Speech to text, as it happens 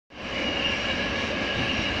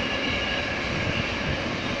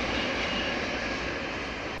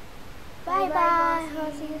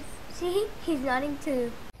See, he's nodding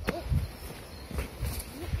too.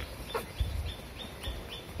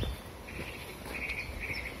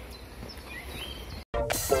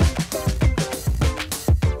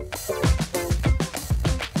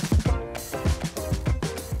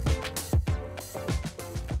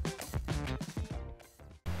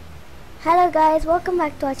 Hello guys, welcome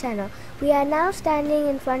back to our channel. We are now standing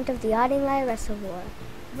in front of the Ardingly reservoir.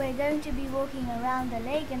 We're going to be walking around the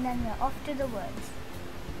lake and then we're off to the woods.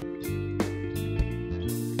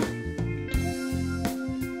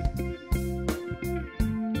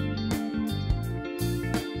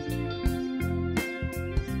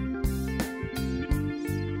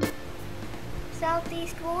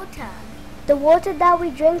 Southeast water. The water that we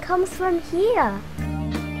drink comes from here.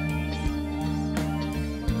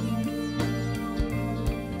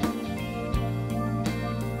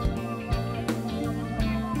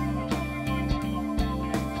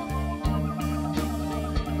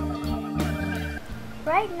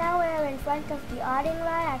 Right now we're in front of the Ardingly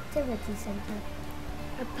Activity Center.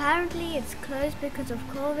 Apparently it's closed because of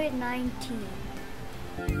COVID-19.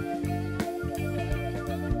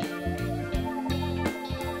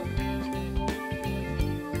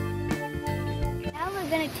 Now we're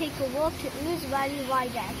going to take a walk to Ouse Valley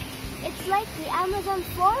Viaduct. It's like the Amazon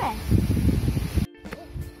forest.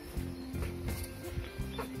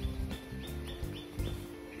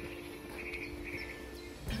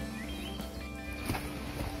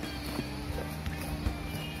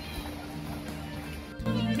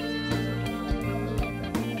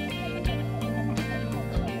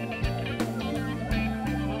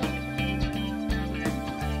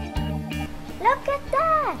 Look at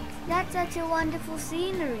that! That's such a wonderful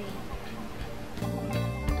scenery.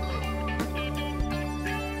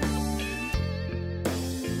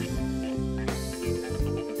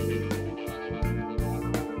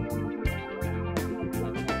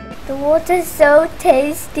 The water's so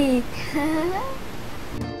tasty.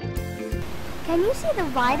 Can you see the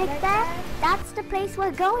viaduct there? That's the place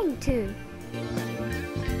we're going to.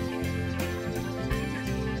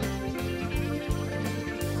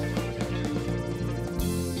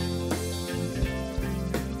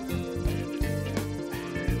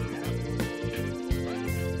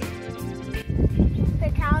 The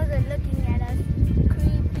cows are looking at us.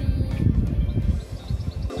 Creepy.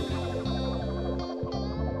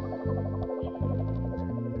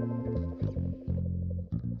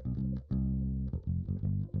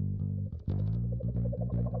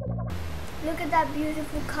 Look at that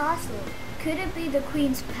beautiful castle. Could it be the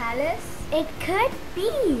Queen's palace? It could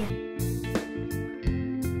be.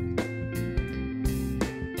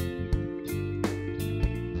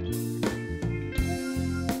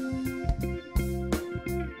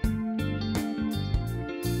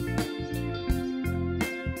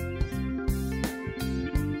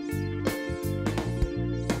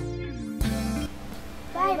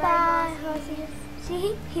 Bye-bye, horses.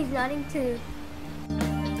 See, he's nodding too.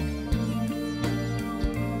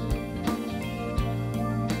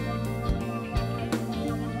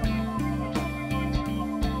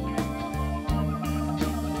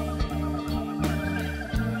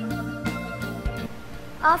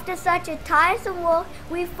 After such a tiresome walk,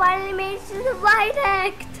 we finally made it to the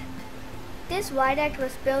viaduct. This viaduct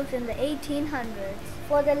was built in the 1800s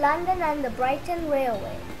for the London and the Brighton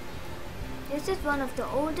Railway. This is one of the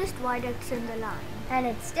oldest viaducts in the line, and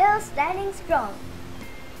it's still standing strong.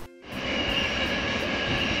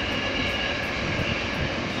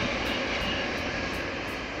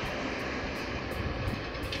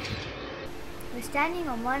 We're standing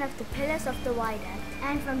on one of the pillars of the viaduct,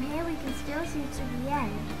 and from here we can still see to the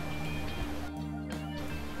end.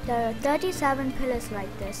 There are 37 pillars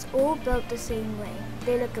like this, all built the same way.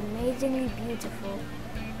 They look amazingly beautiful.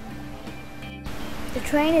 The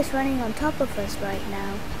train is running on top of us right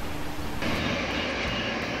now.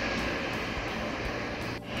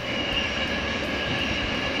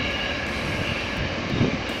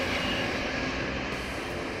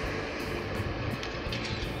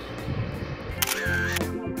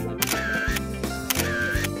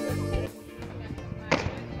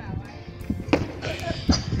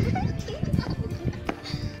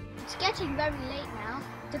 It's getting very late now.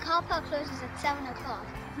 The car park closes at 7 o'clock.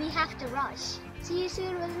 We have to rush. See you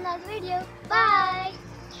soon with another video. Bye!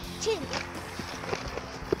 Cheers!